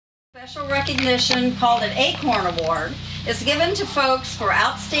Special recognition called an Acorn Award is given to folks for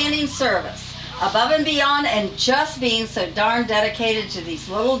outstanding service, above and beyond, and just being so darn dedicated to these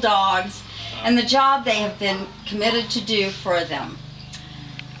little dogs and the job they have been committed to do for them.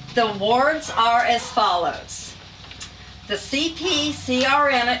 The awards are as follows. The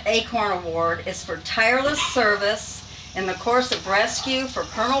CPCRN Acorn Award is for tireless service in the course of rescue for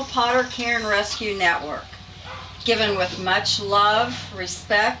Colonel Potter Care and Rescue Network, given with much love,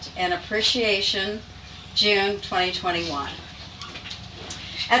 respect, and appreciation, June 2021.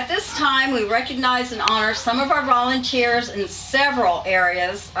 At this time, we recognize and honor some of our volunteers in several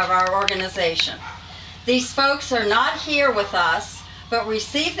areas of our organization. These folks are not here with us, but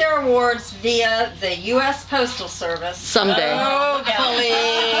receive their awards via the U.S. Postal Service. Someday. Hopefully.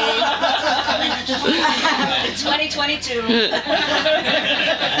 2022.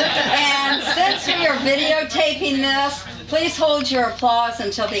 And since we are videotaping this, please hold your applause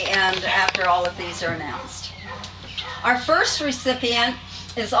until the end after all of these are announced. Our first recipient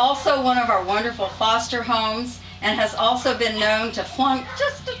is also one of our wonderful foster homes and has also been known to flunk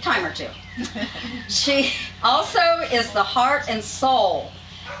just a time or two. She also is the heart and soul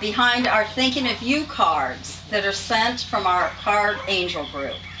behind our Thinking of You cards that are sent from our Card Angel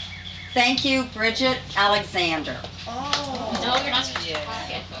group. Thank you, Bridget Alexander. Oh. No, you're not supposed to.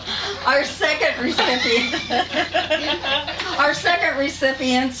 Our second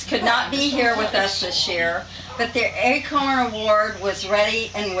recipients could not be here with us this year, but their Acorn Award was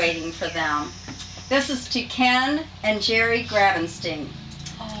ready and waiting for them. This is to Ken and Jerry Grabenstein.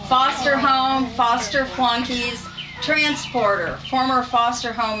 Foster home, foster flunkies, transporter, former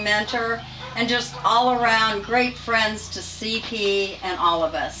foster home mentor, and just all around great friends to CP and all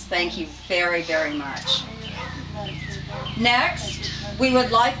of us. Thank you very, very much. Next, we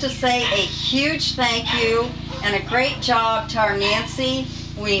would like to say a huge thank you and a great job to our Nancy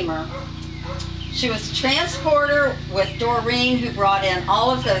Weimer. She was transporter with Doreen, who brought in all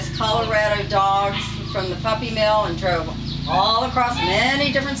of those Colorado dogs from the puppy mill and drove them all across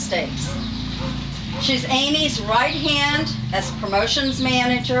many different states. She's Amy's right hand as promotions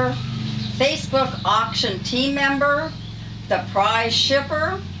manager, Facebook auction team member, the prize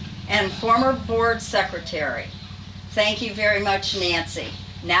shipper, and former board secretary. Thank you very much, Nancy.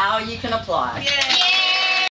 Now you can applaud. Yay!